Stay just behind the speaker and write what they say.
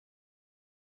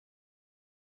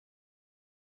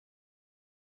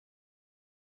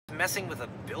messing with a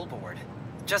billboard.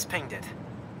 Just pinged it.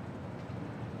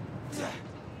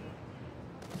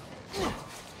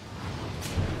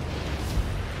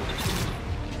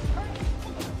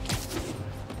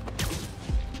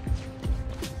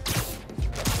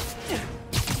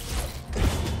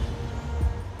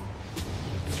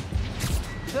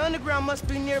 The underground must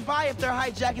be nearby if they're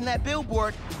hijacking that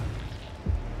billboard.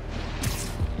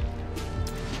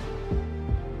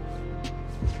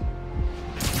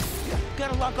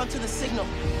 Gotta lock onto the signal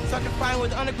so I can find where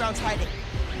the underground's hiding.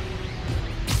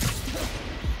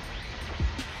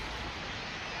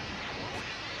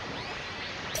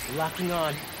 Locking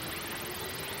on.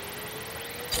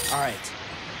 Alright.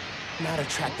 Now to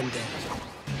track them down.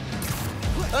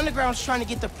 The underground's trying to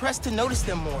get the press to notice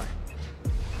them more.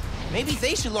 Maybe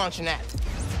they should launch an app.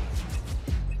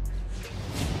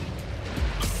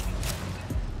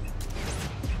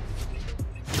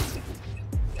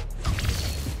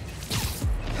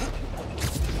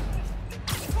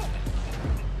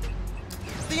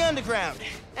 The underground,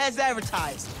 as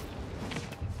advertised.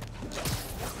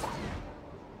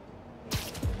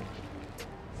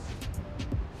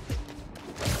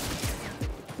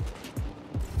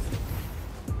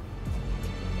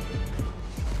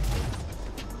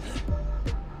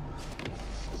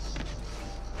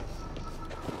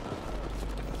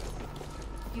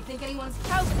 You think anyone's...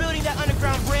 How's building that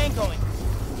underground brand going?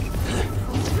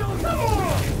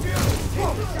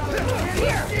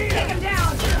 Here! Take him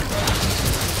down!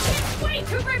 Can't wait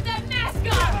to rip that mask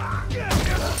off!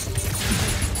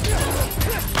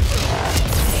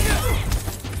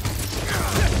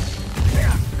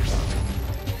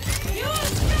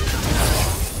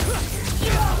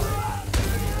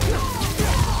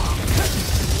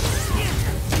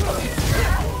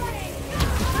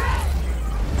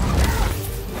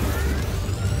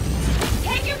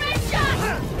 Take your best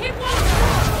shot! It won't...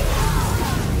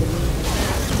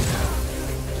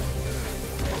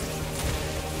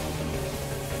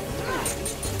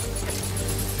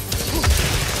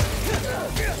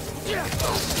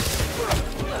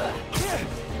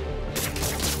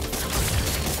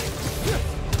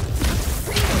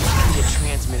 Need a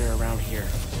transmitter around here.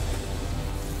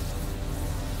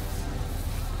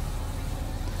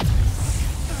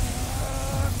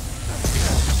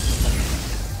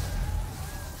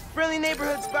 Friendly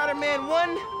Neighborhood Spider-Man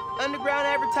 1, underground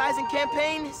advertising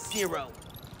campaign 0.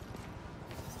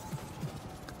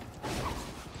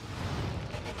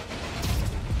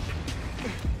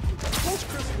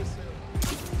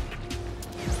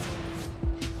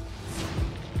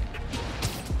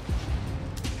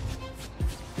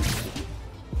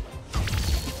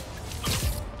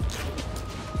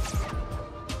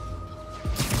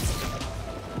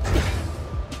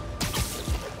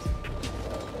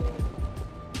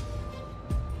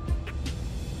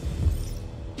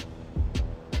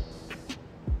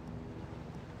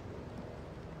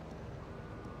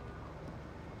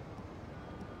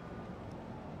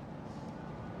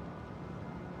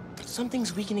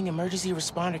 Something's weakening emergency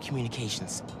responder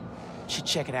communications. Should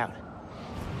check it out.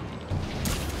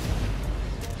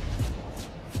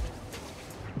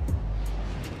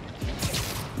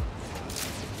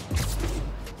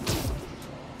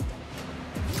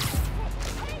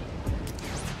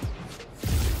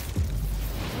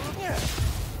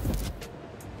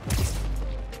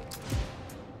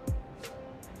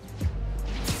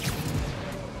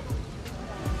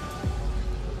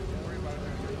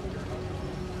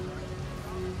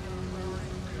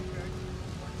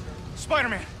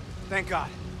 Spider-Man! Thank God.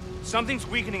 Something's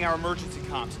weakening our emergency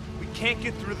comms. We can't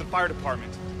get through to the fire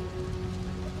department.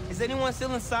 Is anyone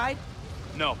still inside?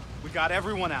 No, we got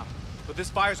everyone out. But this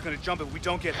fire's gonna jump if we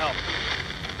don't get help.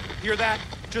 Hear that?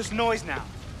 Just noise now.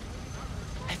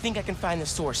 I think I can find the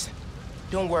source.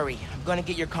 Don't worry, I'm gonna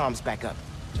get your comms back up.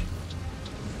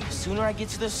 The sooner I get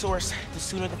to the source, the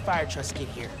sooner the fire trucks get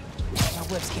here. My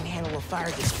webs can't handle a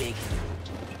fire this big.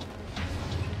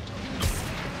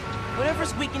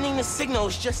 Whatever's weakening the signal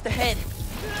is just ahead.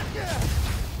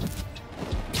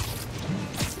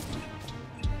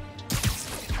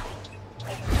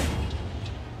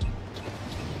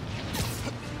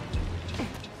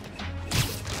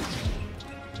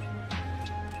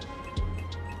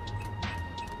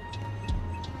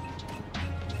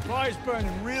 Fire's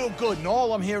burning real good, and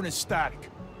all I'm hearing is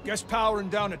static. Guess powering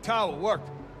down the tower worked.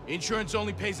 Insurance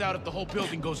only pays out if the whole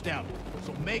building goes down.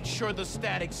 So make sure the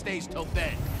static stays till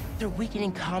then. They're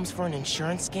weakening comms for an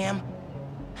insurance scam?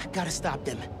 I gotta stop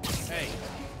them. Hey,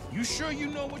 you sure you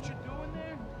know what you're doing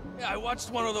there? Yeah, I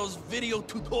watched one of those video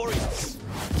tutorials.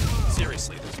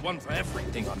 Seriously, there's one for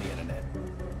everything on the internet.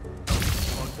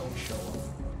 Oh, don't show off.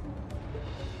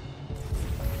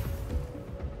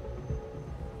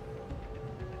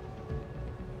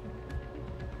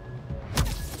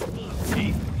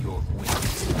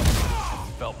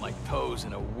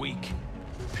 week.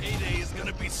 Payday is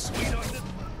gonna be sweet on this.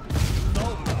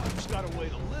 No, no, just gotta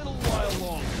wait a little while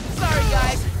longer. Sorry,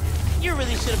 guys. You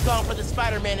really should have gone for the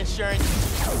Spider-Man insurance.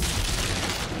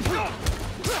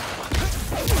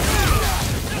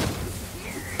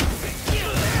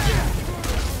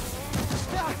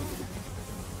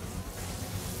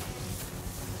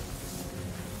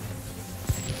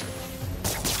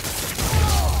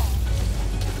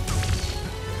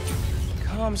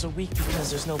 Comms are weak because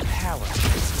there's no power.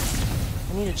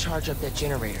 I need to charge up that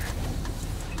generator.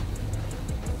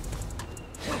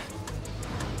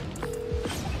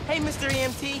 Hey, Mr.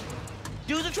 EMT.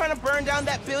 Dudes are trying to burn down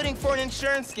that building for an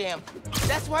insurance scam.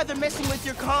 That's why they're messing with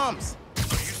your comms. Are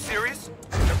you serious?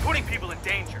 They're putting people in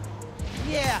danger.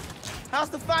 Yeah. How's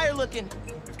the fire looking?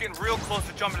 It's getting real close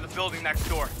to jumping to the building next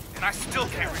door, and I still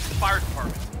can't reach the fire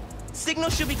department.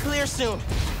 Signal should be clear soon.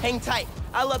 Hang tight.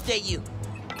 I'll update you.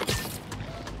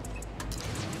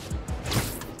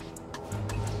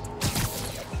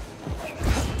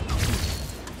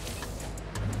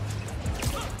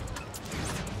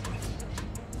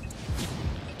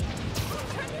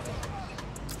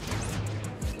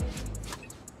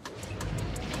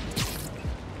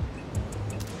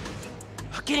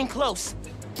 Getting close.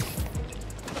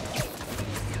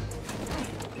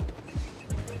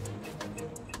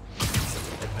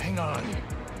 Hang on.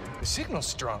 The signal's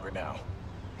stronger now.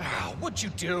 Ah, what'd you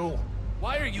do?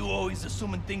 Why are you always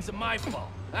assuming things are my fault,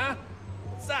 huh?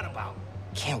 What's that about?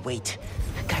 Can't wait.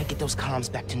 I gotta get those comms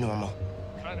back to normal.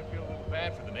 Kind of feel a little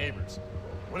bad for the neighbors.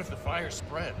 What if the fire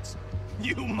spreads?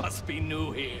 You must be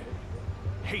new here.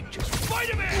 Hey, just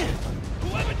Spider-Man!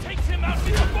 Whoever takes him out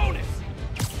gets a bonus!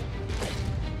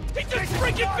 He just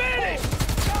freaking vanished!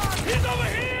 He's over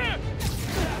here!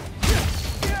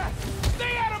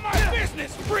 Stay out of my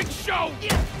business, freak show!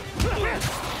 He's mine!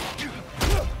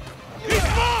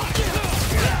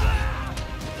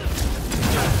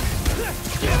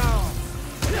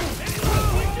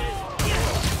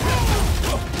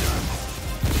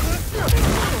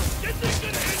 This ain't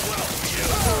gonna end well for you!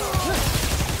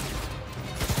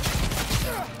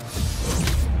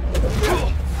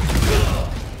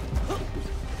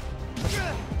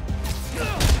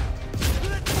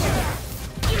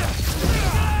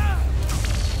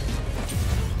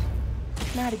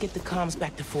 Now to get the comms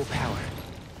back to full power.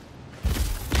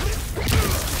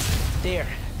 There,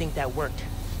 I think that worked.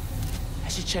 I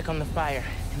should check on the fire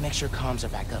and make sure comms are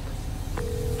back up.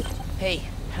 Hey,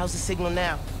 how's the signal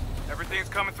now? Everything's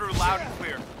coming through loud and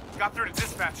clear. Got through to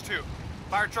dispatch, too.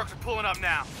 Fire trucks are pulling up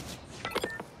now.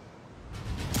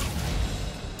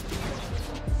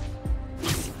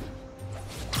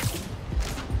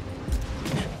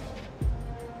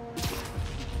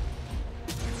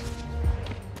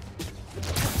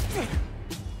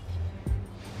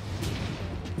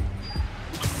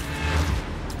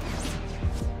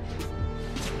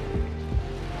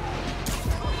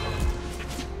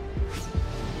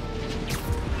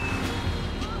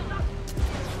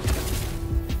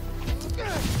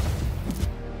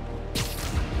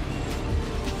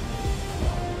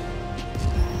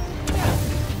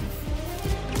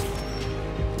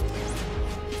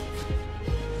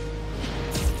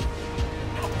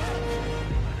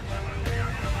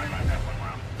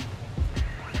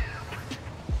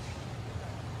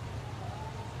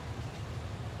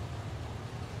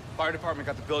 Fire department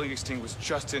got the building extinguished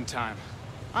just in time.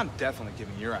 I'm definitely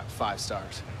giving your app 5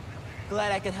 stars.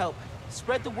 Glad I could help.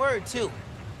 Spread the word, too.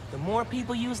 The more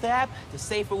people use the app, the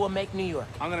safer we'll make New York.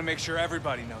 I'm gonna make sure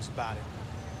everybody knows about it.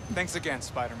 Thanks again,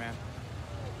 Spider-Man.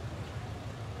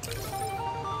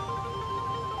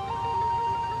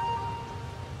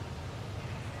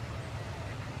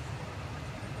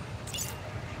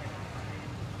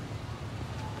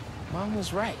 Mom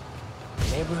was right.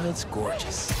 The neighborhood's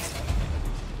gorgeous.